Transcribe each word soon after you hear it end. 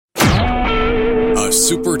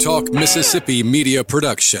SuperTalk Mississippi media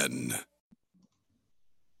production.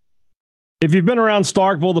 If you've been around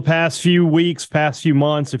Starkville the past few weeks, past few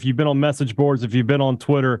months, if you've been on message boards, if you've been on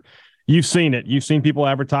Twitter, you've seen it. You've seen people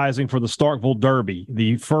advertising for the Starkville Derby,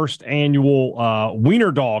 the first annual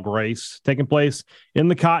wiener dog race taking place in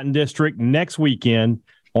the Cotton District next weekend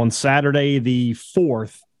on Saturday the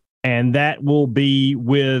 4th. And that will be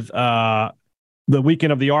with the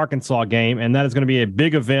weekend of the Arkansas game. And that is going to be a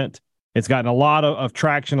big event. It's gotten a lot of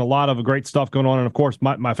traction, a lot of great stuff going on. And, of course,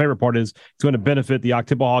 my favorite part is it's going to benefit the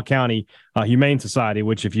Oktibbeha County Humane Society,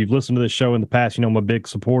 which if you've listened to this show in the past, you know I'm a big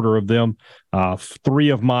supporter of them. Three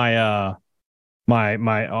of my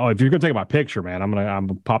if you're going to take my picture, man, I'm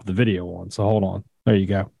gonna pop the video on. So hold on. There you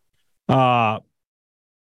go. I'm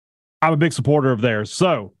a big supporter of theirs.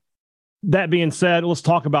 So that being said, let's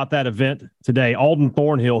talk about that event today. Alden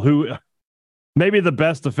Thornhill, who – maybe the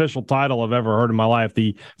best official title I've ever heard in my life,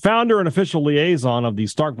 the founder and official liaison of the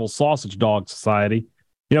Starkville Sausage Dog Society.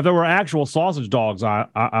 You know, if there were actual sausage dogs,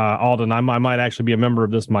 Alden, I might actually be a member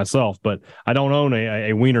of this myself, but I don't own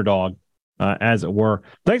a wiener dog, as it were.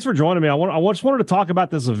 Thanks for joining me. I just wanted to talk about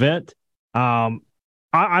this event. I'm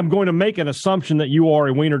going to make an assumption that you are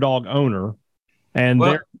a wiener dog owner, and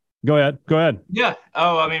Go ahead. Yeah.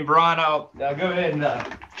 Oh, I mean, Brian, I'll go ahead and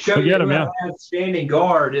show you. I have standing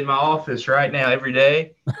guard in my office right now every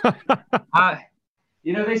day.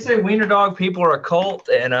 They say wiener dog people are a cult,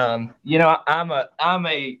 and I'm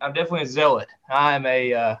definitely a zealot. I'm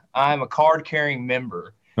a card carrying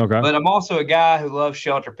member. Okay. But I'm also a guy who loves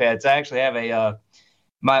shelter pets. I actually have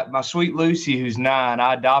my sweet Lucy, who's 9.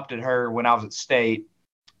 I adopted her when I was at state,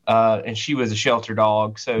 and she was a shelter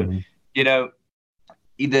dog. So,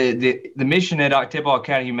 The mission at Oktibbeha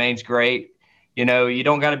County Humane is great. You know, you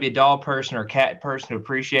don't got to be a dog person or a cat person to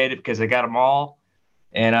appreciate it because they got them all.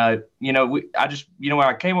 And, when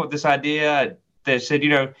I came up with this idea, they said,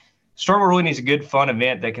 Starkville really needs a good, fun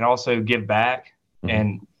event that can also give back.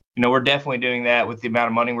 Mm-hmm. And, we're definitely doing that with the amount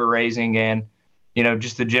of money we're raising and,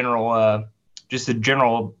 just the general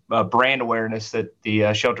brand awareness that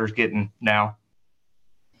the shelter's getting now.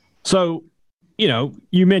 So,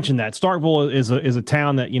 you mentioned that Starkville is a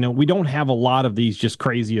town that, we don't have a lot of these just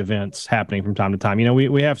crazy events happening from time to time.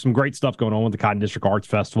 We have some great stuff going on with the Cotton District Arts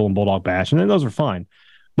Festival and Bulldog Bash, and those are fine.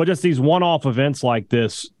 But just these one-off events like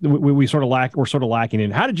this, we're sort of lacking in.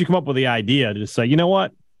 How did you come up with the idea to just say, you know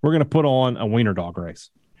what, we're going to put on a wiener dog race?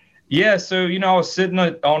 Yeah, so, I was sitting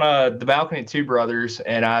on the balcony at Two Brothers,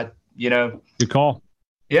 and Good call.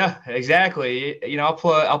 Yeah, exactly.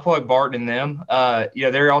 I'll plug Barton and them.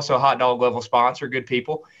 They're also a hot dog level sponsor, good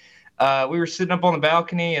people. We were sitting up on the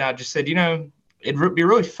balcony, and I just said, it'd be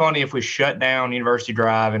really funny if we shut down University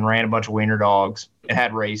Drive and ran a bunch of wiener dogs and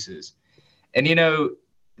had races. And,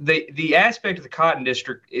 the aspect of the Cotton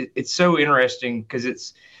District, it's so interesting because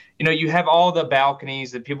it's, you have all the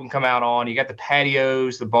balconies that people can come out on. You got the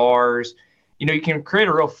patios, the bars. You can create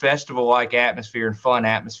a real festival-like atmosphere and fun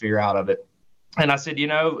atmosphere out of it. And I said,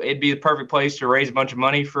 it'd be the perfect place to raise a bunch of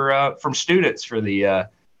money from students for the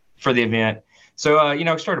event. So,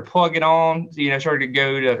 I started plugging on, started to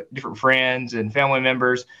go to different friends and family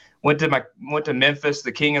members. Went to Memphis,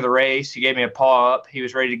 the king of the race. He gave me a paw up. He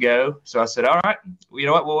was ready to go. So I said, all right, you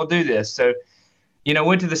know what? Well, we'll do this. So,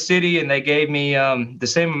 went to the city and they gave me the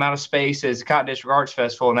same amount of space as the Cotton District Arts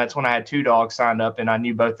Festival. And that's when I had 2 dogs signed up and I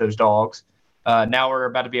knew both those dogs. Now we're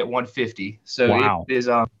about to be at 150. So wow. It is,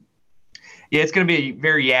 yeah, it's going to be a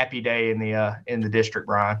very yappy day in the district,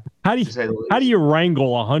 Brian. How do you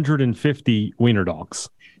wrangle 150 wiener dogs?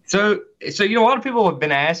 So a lot of people have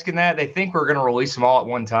been asking that. They think we're going to release them all at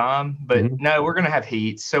one time, but no, we're going to have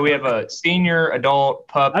heats. So we have a senior, adult,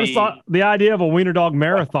 puppy. I just thought the idea of a wiener dog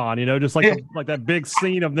marathon, just like like that big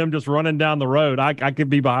scene of them just running down the road. I could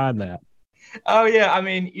be behind that. Oh yeah, I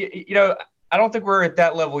mean, I don't think we're at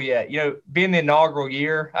that level yet. Being the inaugural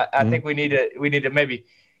year, I think we need to maybe.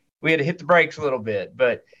 We had to hit the brakes a little bit,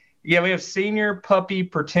 but yeah, we have senior, puppy,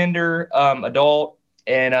 pretender, adult,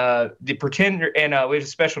 and the pretender, and we have a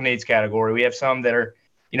special needs category. We have some that are,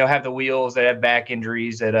 have the wheels, that have back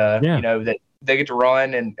injuries, that that they get to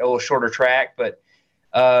run and a little shorter track. But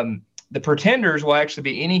the pretenders will actually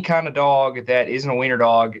be any kind of dog that isn't a wiener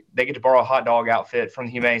dog. They get to borrow a hot dog outfit from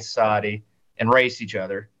the Humane Society and race each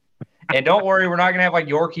other. And don't worry, we're not going to have like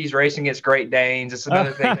Yorkies racing against Great Danes. It's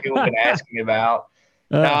another thing people have been asking about.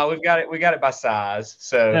 No, we got it by size.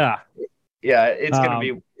 So yeah, it's gonna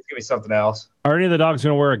be something else. Are any of the dogs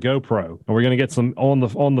gonna wear a GoPro? Are we gonna get some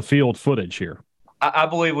on the field footage here? I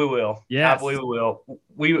believe we will. Yeah, I believe we will.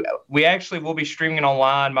 We actually will be streaming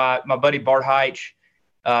online. My buddy Bart Heitch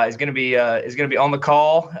is gonna be on the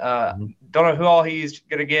call. Don't know who all he's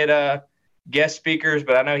gonna get guest speakers,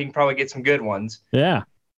 but I know he can probably get some good ones. Yeah.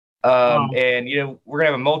 And we're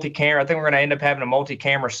gonna have a multi-camera. I think we're gonna end up having a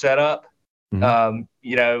multi-camera setup. Mm-hmm.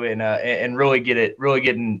 And really get it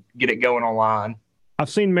going online. I've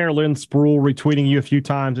seen Mayor Lynn Spruill retweeting you a few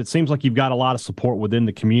times. It seems like you've got a lot of support within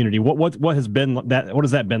the community. What has been that? What has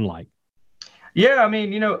that been like? Yeah, I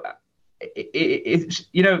mean, I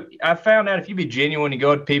found out if you be genuine, you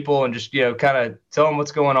go to people and just kind of tell them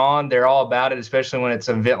what's going on, they're all about it. Especially when it's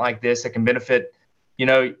an event like this that can benefit.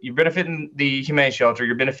 You're benefiting the humane shelter,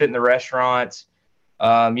 you're benefiting the restaurants.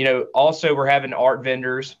 Also we're having art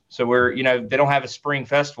vendors, so they don't have a spring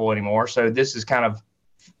festival anymore, so this is kind of.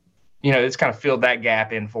 It's kind of filled that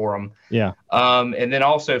gap in for them. Yeah. And then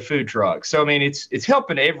also food trucks. So, I mean, it's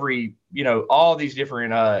helping every, all these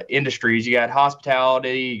different industries. You got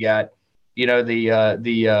hospitality, you got,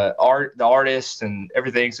 the artists and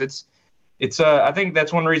everything. So it's I think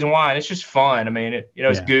that's one reason why. And it's just fun. I mean,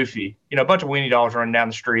 it's goofy. A bunch of weenie dogs running down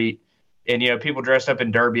the street and, people dressed up in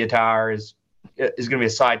derby attire is going to be a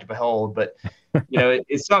sight to behold. But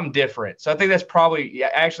it's something different. So I think that's probably. I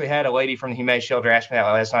actually had a lady from the humane shelter ask me that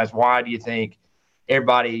last night. Why do you think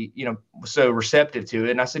everybody, was so receptive to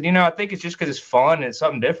it? And I said, I think it's just because it's fun and it's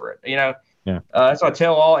something different. That's what I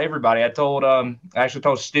tell everybody. I actually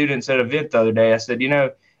told students at an event the other day. I said,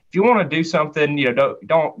 if you want to do something,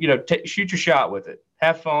 don't shoot your shot with it.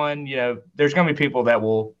 Have fun. There's going to be people that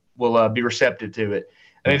will be receptive to it.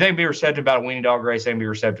 I mean, if they can be receptive about a weenie dog race, they can be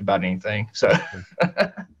receptive about anything. So.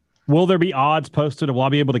 Will there be odds posted? Will I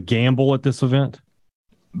be able to gamble at this event?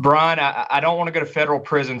 Brian, I don't want to go to federal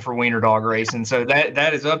prison for wiener dog racing, so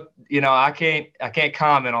that is up. I can't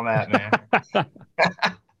comment on that, man.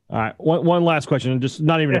 All right, one last question, and just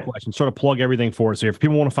not even a question. Sort of plug everything for us here. If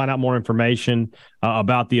people want to find out more information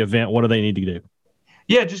about the event, what do they need to do?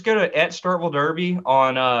 Yeah, just go to @Starkville Derby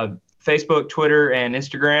on Facebook, Twitter, and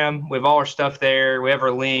Instagram. We have all our stuff there. We have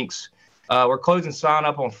our links. We're closing sign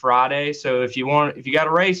up on Friday, so if you got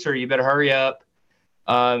a racer, you better hurry up.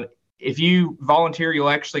 If you volunteer, you'll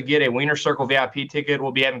actually get a Wiener Circle VIP ticket.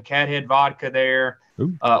 We'll be having Cathead vodka there,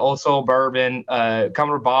 Old Soul bourbon.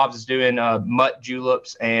 Commodore Bob's is doing mutt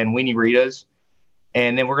juleps and weenie Ritas,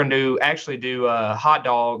 and then we're going to do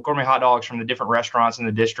gourmet hot dogs from the different restaurants in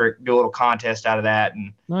the district. Do a little contest out of that,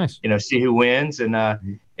 and nice, see who wins. And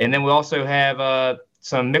then we also have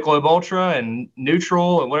some Michelob Ultra and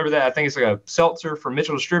Neutral and whatever that. I think it's like a seltzer from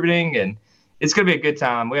Mitchell Distributing, and it's going to be a good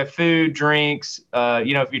time. We have food, drinks.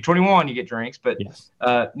 If you're 21, you get drinks, but yes.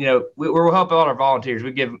 We'll help out our volunteers.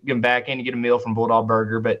 We give them back in. You get a meal from Bulldog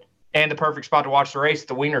Burger, and the perfect spot to watch the race at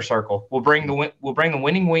the Wiener Circle. We'll bring the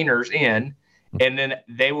winning wieners in, and then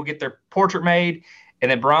they will get their portrait made. And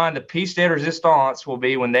then Brian, the piece de resistance will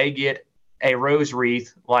be when they get a rose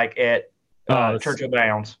wreath like at Churchill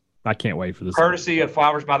Downs. I can't wait for this. Courtesy of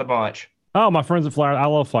Flowers by the Bunch. Oh, my friends at Flowers. I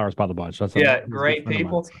love Flowers by the Bunch. That's great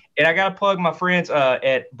people. And I got to plug my friends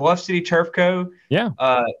at Bluff City Turf Co. Yeah.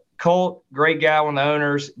 Colt, great guy, one of the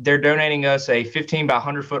owners. They're donating us a 15 by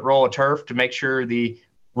 100 foot roll of turf to make sure the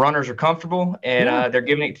runners are comfortable, and they're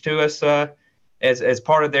giving it to us as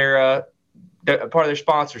part of their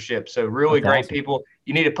sponsorship. So really That's great awesome. People.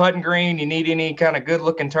 You need a putting green, you need any kind of good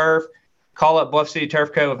looking turf, call up Bluff City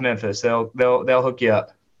Turf Co. of Memphis. They'll hook you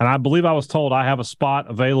up. And I believe I was told I have a spot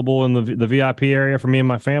available in the VIP area for me and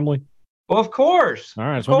my family. Well, of course. All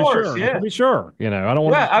right, so be sure. I don't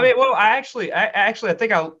want. Yeah, I mean, well, I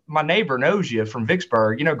think my neighbor knows you from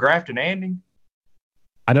Vicksburg. Grafton Anding.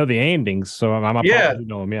 I know the Andings, so I'm probably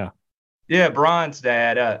know him. Yeah. Yeah, Brian's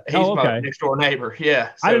dad. He's my next door neighbor. Yeah.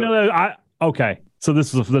 So. I didn't know that. Okay, so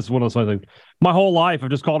this is one of those things. My whole life, I've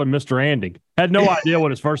just called him Mr. Anding. Had no idea what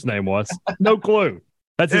his first name was. No clue.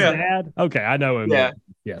 That's his dad. Okay, I know him. Yeah.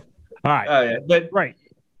 Yeah. All right. Oh yeah. But great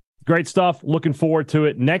stuff. Looking forward to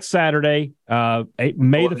it. Next Saturday,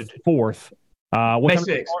 May the 4th. May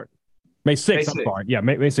 6th. May 6th. I'm sorry. Yeah,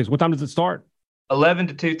 May 6th. What time does it start? 11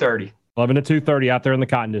 to 2:30. 11 to 2:30 out there in the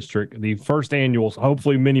Cotton District. The first annuals,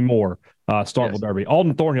 hopefully many more, Starkville Derby.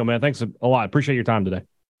 Alden Thornhill, man, thanks a lot. Appreciate your time today.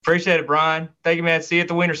 Appreciate it, Brian. Thank you, man. See you at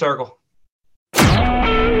the Wiener Circle.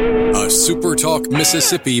 A SuperTalk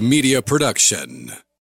Mississippi media production.